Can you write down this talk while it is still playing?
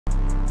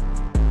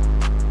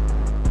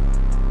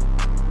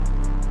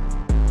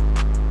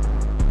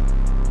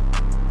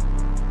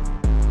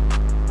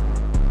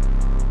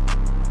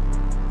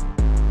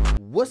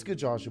What's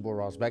good, y'all? It's your boy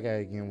Ross back at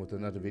it again with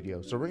another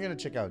video. So we're going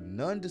to check out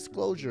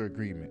Non-Disclosure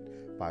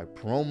Agreement by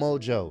Promo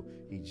Joe.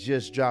 He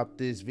just dropped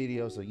this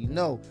video, so you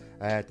know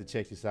I had to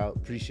check this out.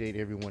 Appreciate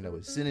everyone that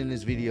was sending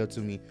this video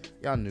to me.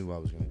 Y'all knew I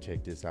was going to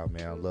check this out,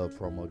 man. I love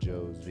Promo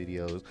Joe's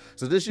videos.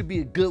 So this should be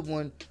a good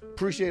one.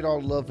 Appreciate all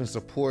the love and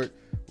support.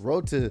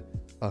 Road to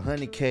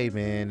 100K,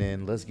 man,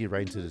 and let's get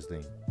right into this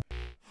thing.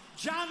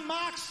 Jon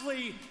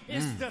Moxley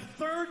is the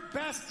third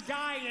best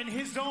guy in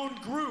his own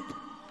group.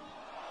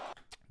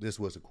 This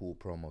was a cool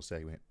promo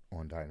segment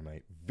on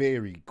Dynamite.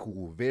 Very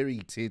cool, very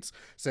tense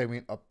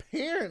segment.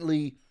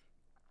 Apparently,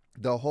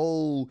 the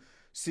whole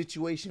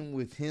situation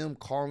with him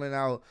calling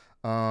out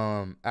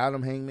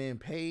Adam Hangman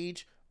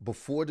Page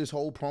before this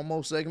whole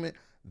promo segment,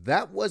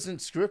 that wasn't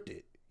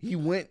scripted. He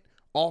went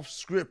off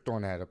script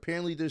on that.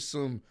 Apparently, there's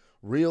some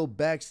real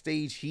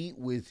backstage heat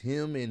with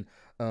him and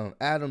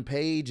Adam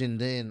Page,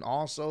 and then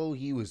also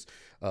he was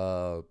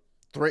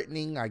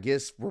threatening, I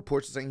guess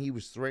reports are saying he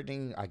was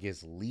threatening, I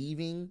guess,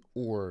 leaving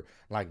or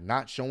like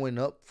not showing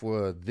up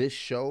for this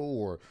show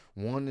or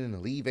wanting to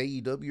leave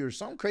AEW or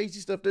some crazy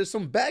stuff. There's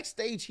some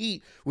backstage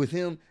heat with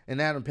him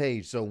and Adam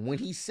Page. So when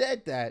he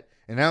said that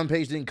and Adam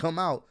Page didn't come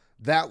out,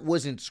 that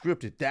wasn't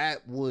scripted.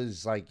 That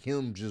was like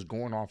him just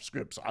going off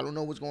script. So I don't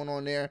know what's going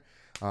on there.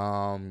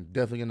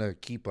 Definitely gonna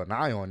keep an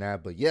eye on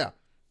that. But yeah,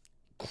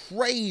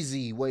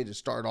 crazy way to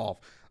start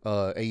off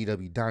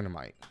AEW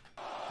Dynamite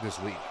this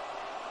week.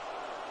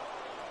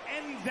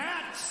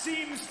 That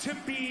seems to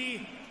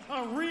be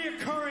a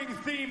reoccurring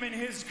theme in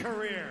his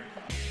career.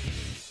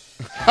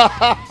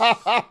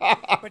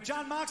 But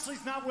Jon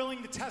Moxley's not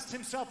willing to test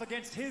himself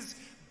against his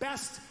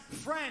best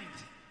friend.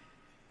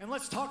 And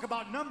let's talk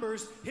about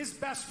numbers. His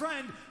best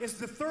friend is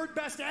the third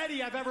best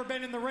Eddie I've ever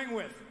been in the ring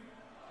with.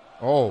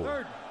 Oh.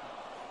 Third.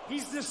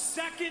 He's the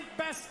second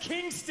best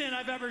Kingston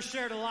I've ever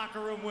shared a locker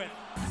room with.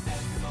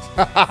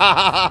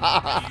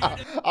 I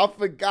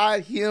forgot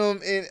him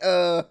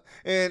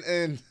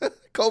and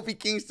Kofi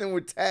Kingston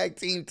with tag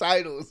team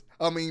titles.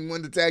 I mean,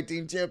 won the tag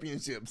team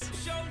championships.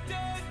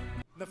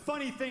 The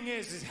funny thing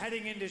is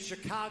heading into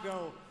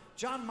Chicago,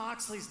 Jon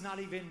Moxley's not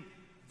even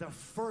the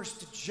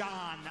first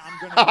John I'm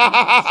going to beat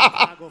in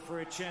Chicago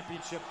for a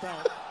championship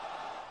belt.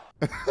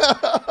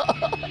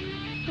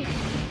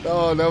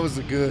 Oh, that was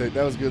a good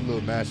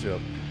little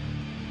mashup.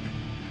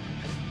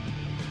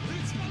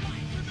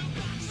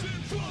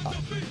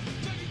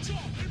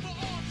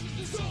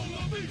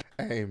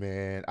 Hey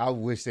man, I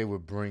wish they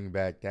would bring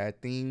back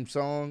that theme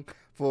song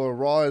for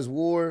Raw is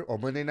War or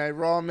Monday Night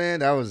Raw,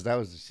 man. That was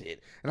the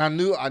shit. And I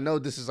know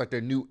this is like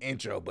their new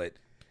intro, but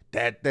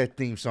that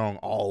theme song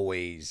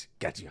always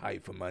got you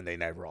hyped for Monday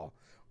Night Raw.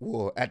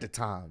 Well, at the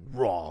time,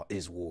 Raw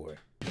is War.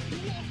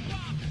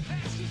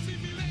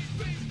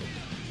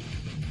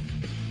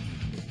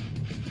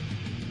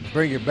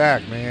 Bring it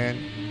back, man.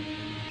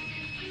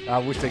 I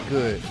wish they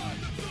could.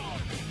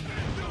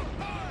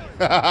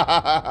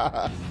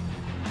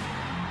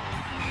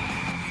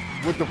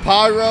 With the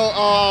pyro,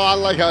 oh, I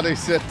like how they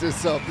set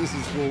this up. This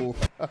is cool.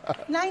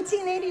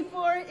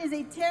 1984 is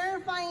a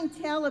terrifying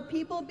tale of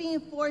people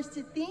being forced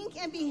to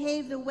think and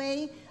behave the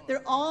way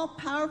their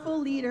all-powerful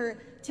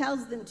leader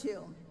tells them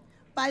to.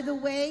 By the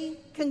way,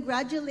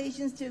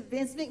 congratulations to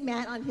Vince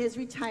McMahon on his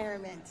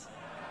retirement.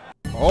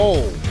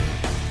 Oh.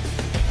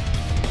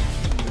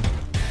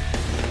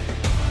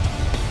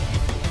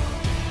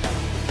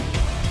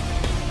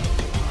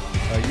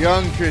 A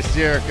young Chris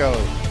Jericho.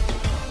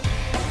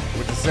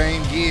 With the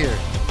same gear,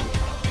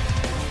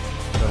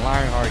 the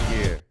Lionheart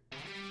gear.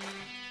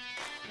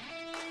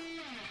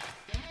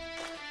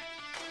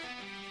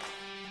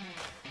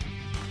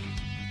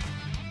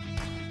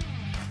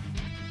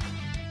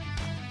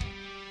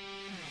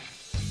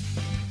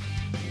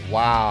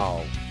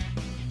 Wow.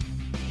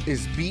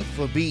 It's beat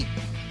for beat.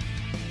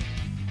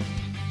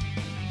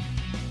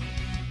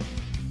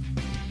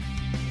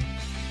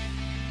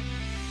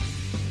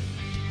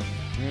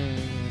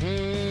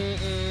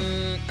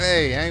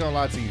 Hey, I ain't gonna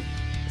lie to you.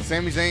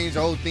 Sami Zayn's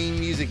old theme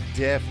music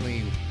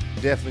definitely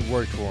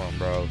worked for him,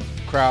 bro.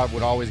 Crowd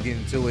would always get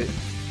into it.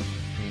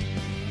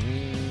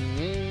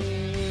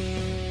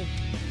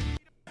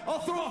 I'll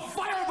throw a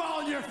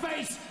fireball in your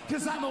face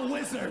because I'm a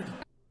wizard.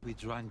 We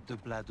drank the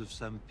blood of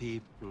some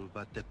people,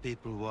 but the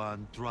people were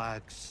on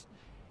drugs.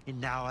 And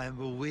now I'm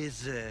a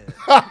wizard.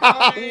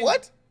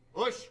 What?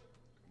 Push.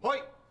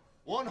 Point.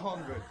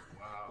 100.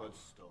 Wow. Good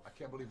stuff. I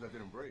can't believe that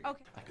didn't break.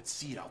 Okay. I could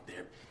see it out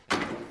there.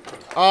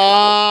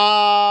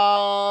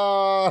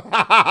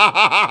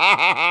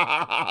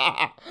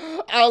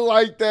 I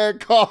like that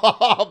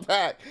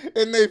callback.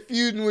 And they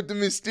feuding with the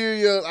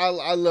Mysterio.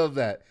 I love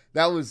that.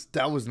 That was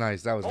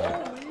nice. That was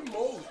nice.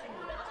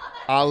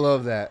 I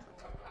love that.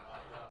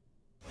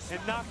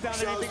 And knock down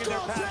anything in their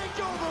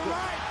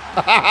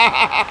path.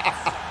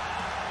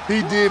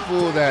 He did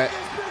pull that.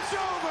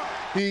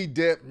 He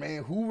did,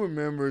 man. Who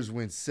remembers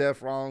when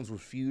Seth Rollins was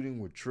feuding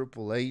with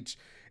Triple H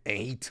and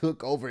he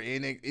took over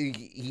NXT?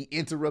 He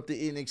interrupted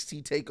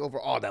NXT takeover.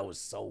 Oh, that was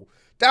so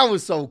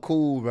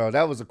cool, bro.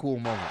 That was a cool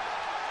moment.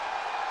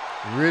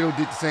 Riddle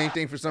did the same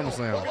thing for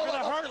SummerSlam.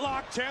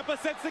 lock. Ciampa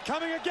sets it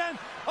coming again.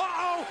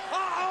 Uh-oh,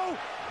 uh-oh.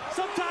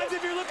 Sometimes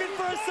if you're looking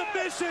for a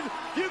submission,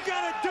 you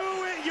gotta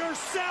do it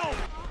yourself.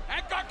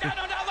 And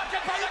Gargano now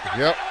looking for the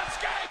Gargano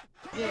escape.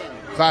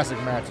 Classic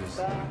matches.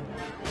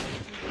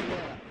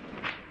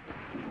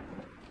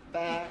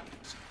 Back.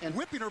 And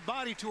whipping her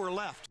body to her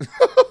left.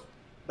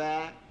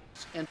 Back.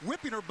 And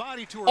whipping her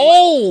body to her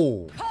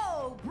Oh! left.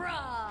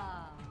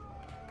 Cobra.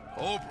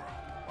 Cobra.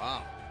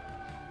 Wow.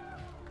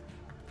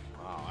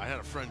 Wow. I had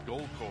a friend,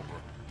 Gold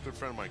Cobra. Good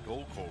friend of mine,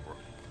 Gold Cobra.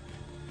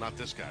 Not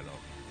this guy, though.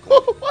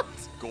 What?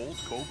 Gold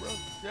Cobra?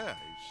 Yeah,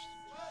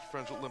 he's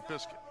friends with Limp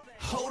Bizkit.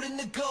 Holding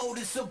the gold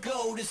is so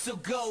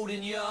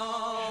golden,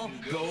 y'all.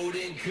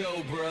 Golden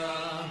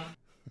Cobra.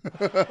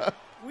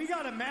 We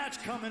got a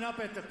match coming up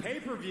at the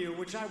pay-per-view,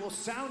 which I will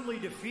soundly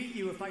defeat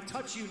you. If I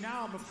touch you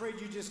now, I'm afraid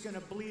you're just going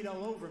to bleed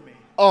all over me.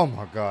 Oh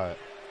my God.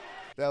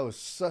 That was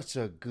such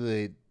a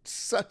good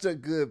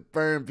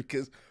burn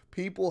because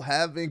people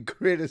have been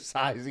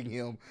criticizing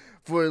him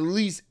for at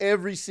least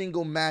every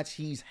single match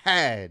he's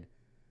had.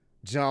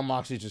 Jon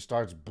Moxley just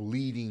starts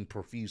bleeding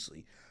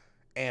profusely.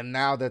 And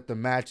now that the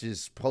match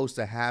is supposed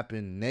to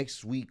happen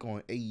next week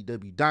on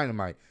AEW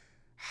Dynamite,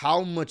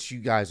 how much you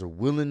guys are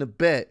willing to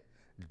bet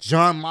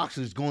Jon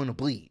Moxley is going to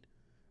bleed?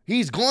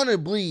 He's going to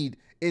bleed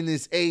in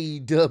this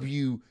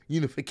AEW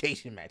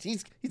unification match.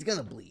 He's going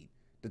to bleed.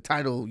 The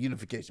title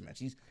unification match.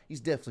 He's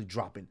definitely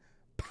dropping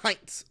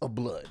pints of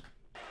blood.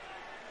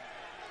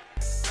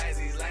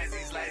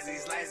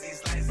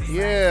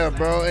 Yeah,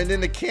 bro. And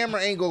then the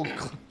camera angle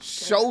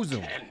shows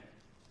him.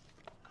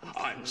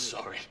 I'm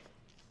sorry.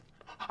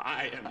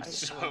 I am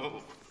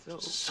so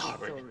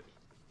sorry.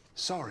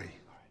 Sorry?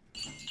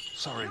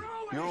 Sorry.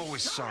 You're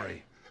always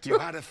sorry. You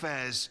had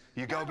affairs,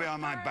 you go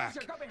behind my back.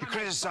 You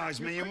criticize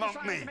me, you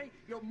mock me.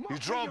 You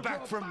draw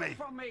back from me.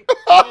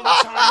 All the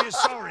time you're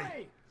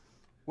sorry.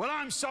 Well,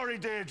 I'm sorry,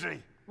 Deirdre.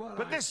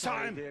 But this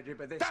time,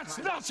 that's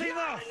not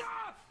enough!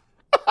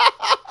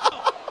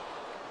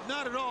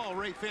 Not at all,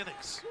 Ray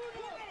Phoenix.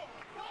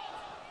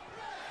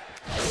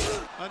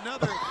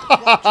 Another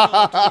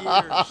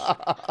years.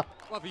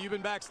 Fluffy, you've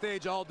been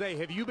backstage all day.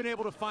 Have you been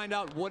able to find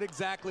out what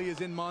exactly is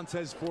in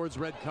Montez Ford's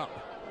red cup?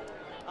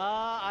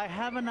 I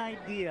have an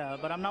idea,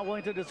 but I'm not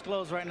willing to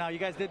disclose right now. You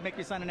guys did make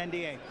me sign an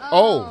NDA.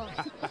 Oh.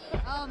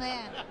 Oh,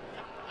 man.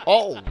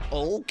 Oh,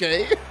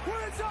 okay.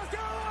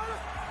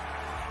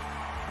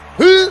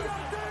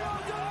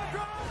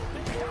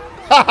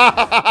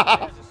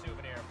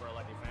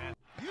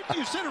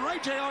 You said it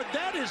right, JR.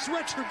 That is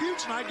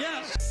retribution, I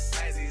guess.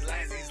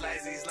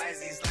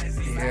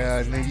 Yeah,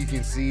 and then you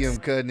can see him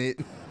cutting it.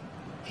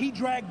 He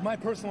dragged my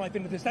personal life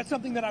into this. That's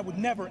something that I would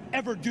never,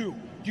 ever do.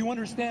 Do you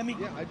understand me?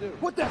 Yeah, I do.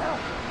 What the hell?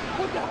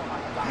 What the hell?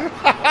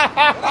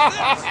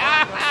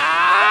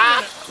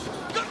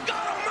 Good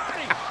God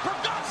Almighty! For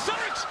God's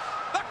sakes!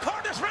 That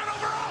car just ran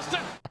over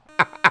Austin!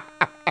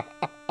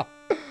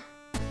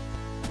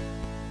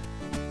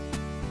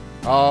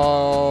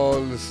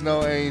 Oh, the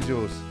Snow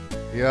Angels.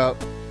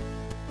 Yep.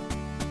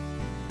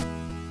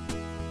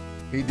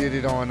 He did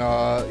it on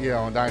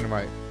on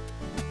Dynamite.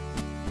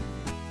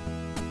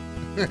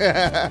 Is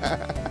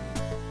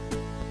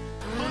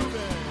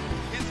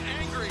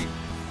angry.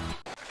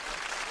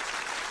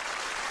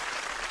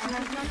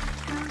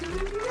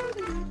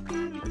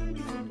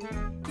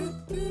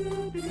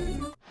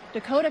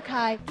 Dakota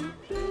Kai.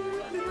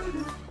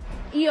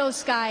 Io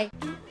Sky.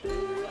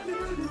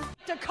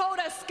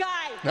 Dakota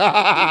Sky.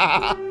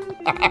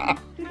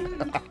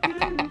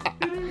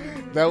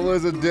 That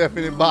was a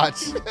definite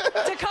botch.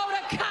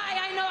 Dakota Kai.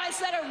 I know I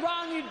said it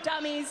wrong, you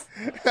dummies.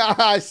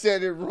 I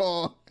said it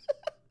wrong.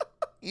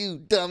 You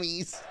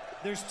dummies.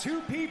 There's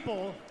two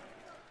people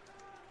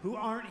who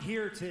aren't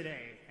here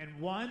today, and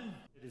one,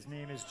 his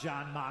name is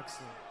Jon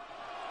Moxley.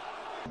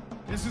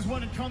 This is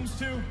what it comes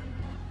to.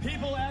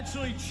 People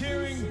actually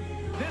cheering.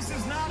 This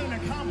is not an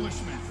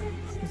accomplishment.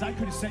 Because I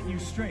could have set you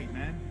straight,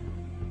 man.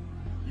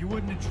 You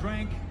wouldn't have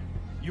drank.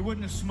 You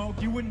wouldn't have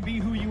smoked. You wouldn't be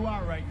who you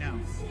are right now.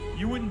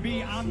 You wouldn't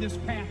be on this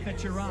path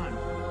that you're on.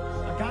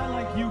 A guy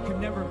like you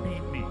can never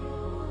beat me.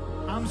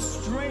 I'm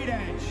straight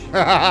edge.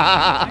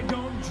 I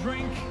don't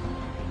drink.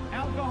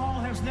 Alcohol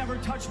has never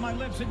touched my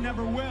lips. It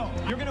never will.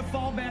 You're going to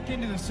fall back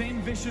into the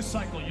same vicious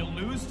cycle. You'll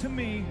lose to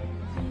me.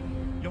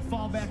 You'll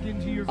fall back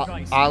into your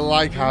vices. I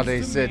like how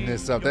they setting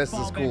this up. This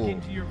is cool.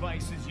 Into your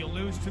vices. You'll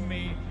lose to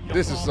me.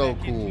 This is so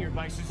cool. Your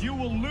vices. You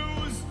will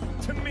lose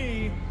to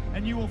me,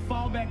 and you will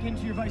fall back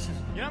into your vices.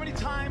 You know how many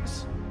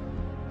times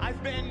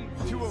I've been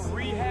to a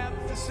rehab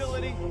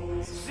facility?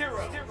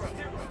 Zero.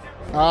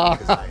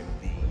 Because I am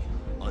the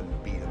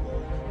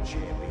unbeatable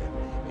champion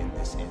in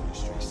this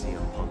industry.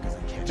 CM Punk is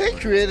a catch. They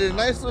created a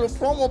nice little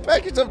promo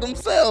package of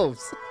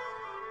themselves.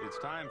 It's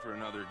time for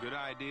another good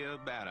idea,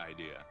 bad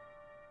idea.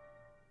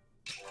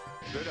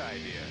 Good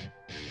idea.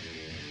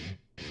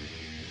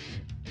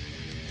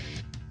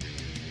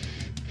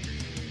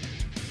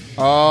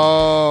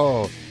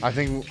 Oh, I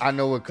think I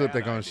know what clip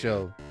they're gonna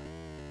show.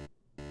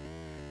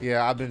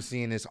 Yeah, I've been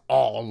seeing this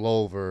all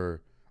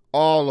over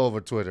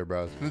Twitter,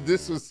 bro.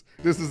 This is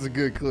a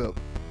good clip.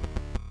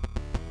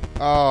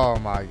 Oh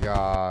my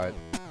God.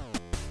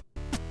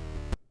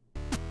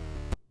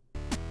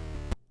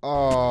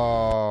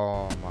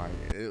 Oh my!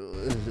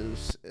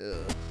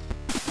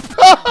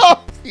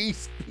 He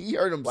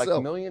hurt himself.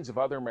 Like millions of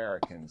other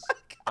Americans,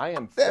 I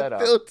am fed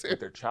up with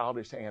their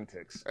childish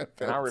antics,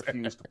 and I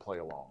refuse to play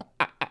along.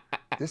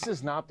 This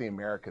is not the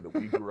America that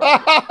we grew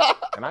up with,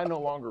 and I no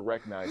longer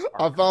recognize.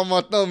 I found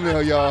my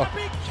thumbnail, y'all.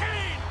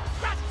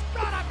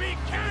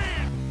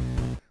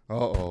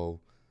 Uh-oh.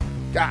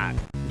 God,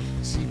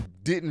 she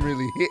didn't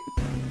really hit.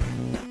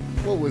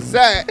 What was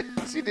that?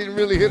 She didn't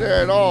really hit her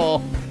at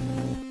all.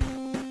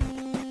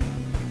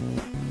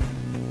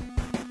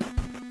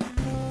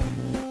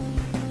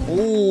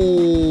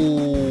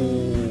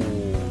 Oh,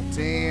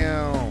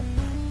 damn.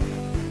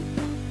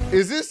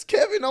 Is this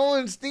Kevin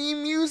Owens'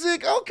 theme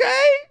music?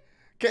 Okay.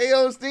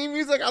 KO's theme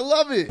music. I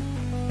love it.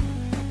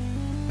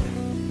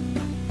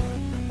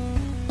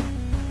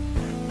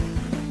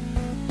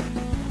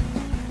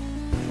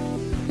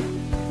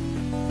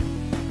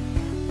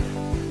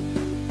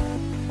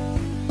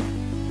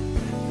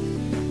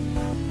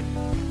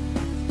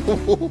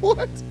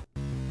 What?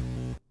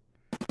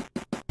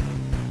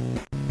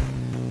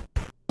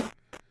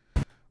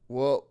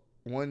 Well,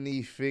 one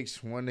knee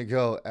fixed, one to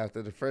go.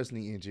 After the first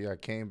knee injury, I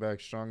came back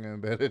stronger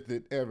and better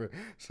than ever.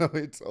 So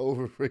it's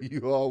over for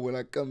you all when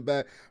I come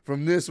back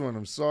from this one.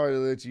 I'm sorry to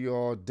let you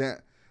all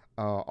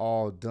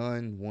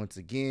done once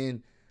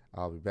again.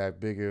 I'll be back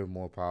bigger,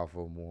 more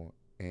powerful, more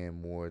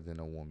than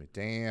a woman.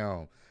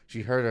 Damn.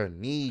 She hurt her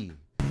knee.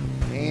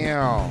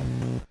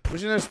 Damn.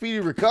 Wishing her speedy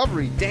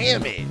recovery.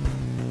 Damn it.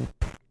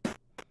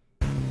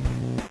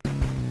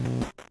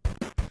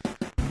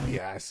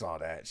 Yeah, I saw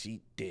that.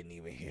 She didn't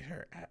even hit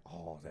her at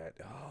all. That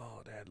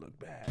looked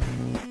bad.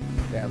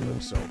 That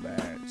looked so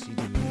bad. She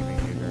didn't even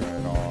hit her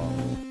at all.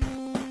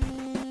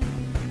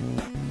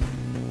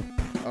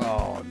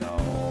 Oh no.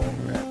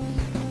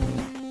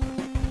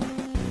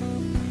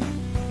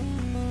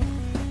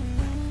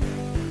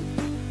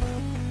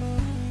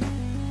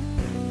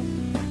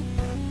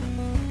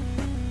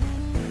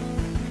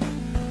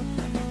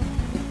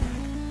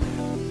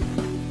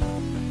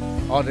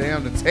 Oh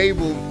damn, the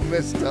table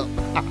messed up.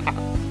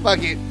 Fuck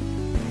it.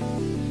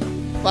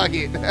 Fuck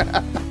it.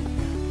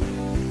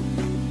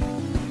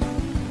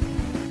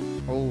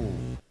 Oh.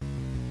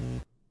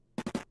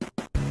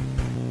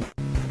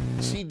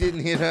 She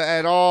didn't hit her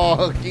at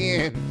all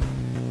again.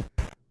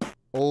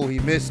 Oh, he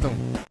missed him.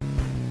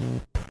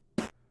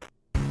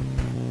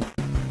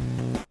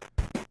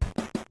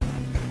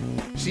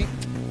 She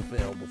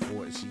fell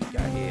before she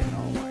got hit.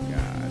 Oh my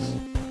gosh.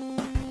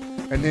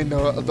 And then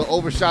the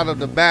overshot of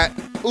the bat.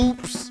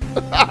 Oops.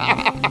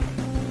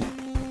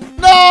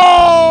 No!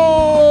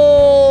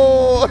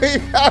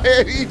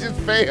 He just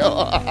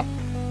failed.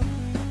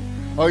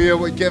 Oh yeah,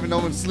 when Kevin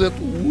Owens slipped.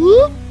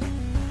 Whoop.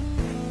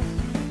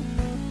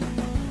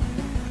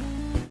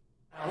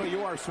 Well,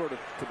 you are sort of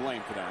to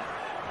blame for that.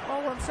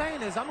 Well, what I'm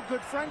saying is I'm a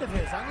good friend of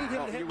his. I need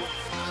him to hit.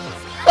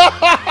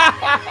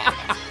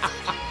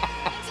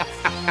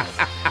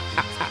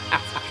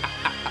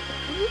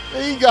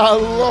 He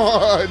got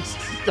launched.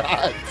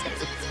 God.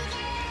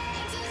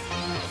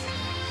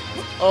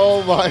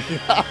 Oh my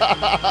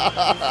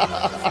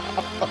God.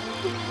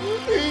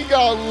 He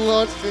got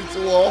launched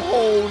into a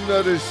whole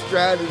nother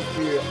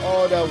stratosphere.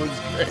 Oh, that was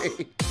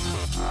great.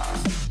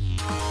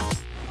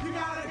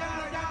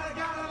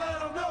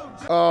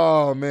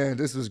 Oh man,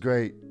 this was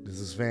great. This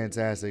is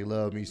fantastic.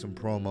 Love me some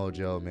Promo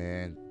Joe,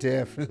 man.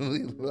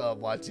 Definitely love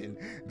watching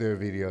their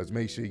videos.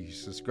 Make sure you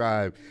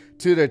subscribe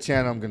to their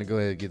channel. I'm going to go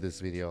ahead and give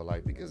this video a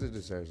like because it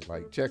deserves a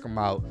like. Check them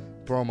out.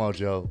 Promo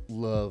Joe.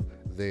 Love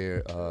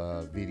their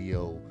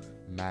video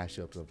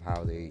mashups of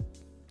how they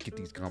get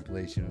these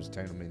compilations,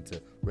 turn them into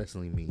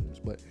wrestling memes.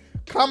 But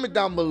comment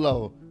down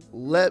below.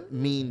 Let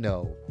me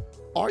know.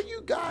 Are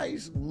you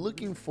guys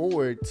looking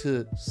forward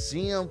to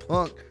CM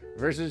Punk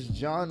versus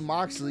Jon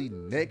Moxley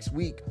next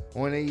week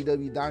on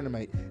AEW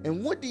Dynamite?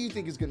 And what do you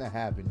think is going to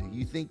happen? Do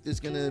you think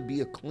there's going to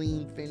be a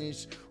clean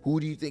finish?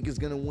 Who do you think is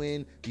going to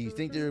win? Do you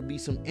think there will be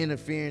some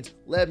interference?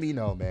 Let me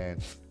know,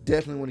 man.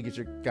 Definitely want to get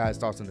your guys'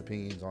 thoughts and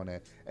opinions on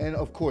that. And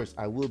of course,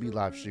 I will be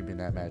live streaming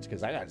that match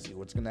because I got to see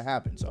what's going to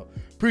happen. So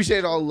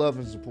appreciate all the love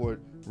and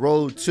support.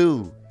 Road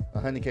to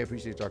 100K.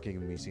 Appreciate y'all kicking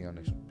with me. See y'all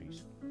next one.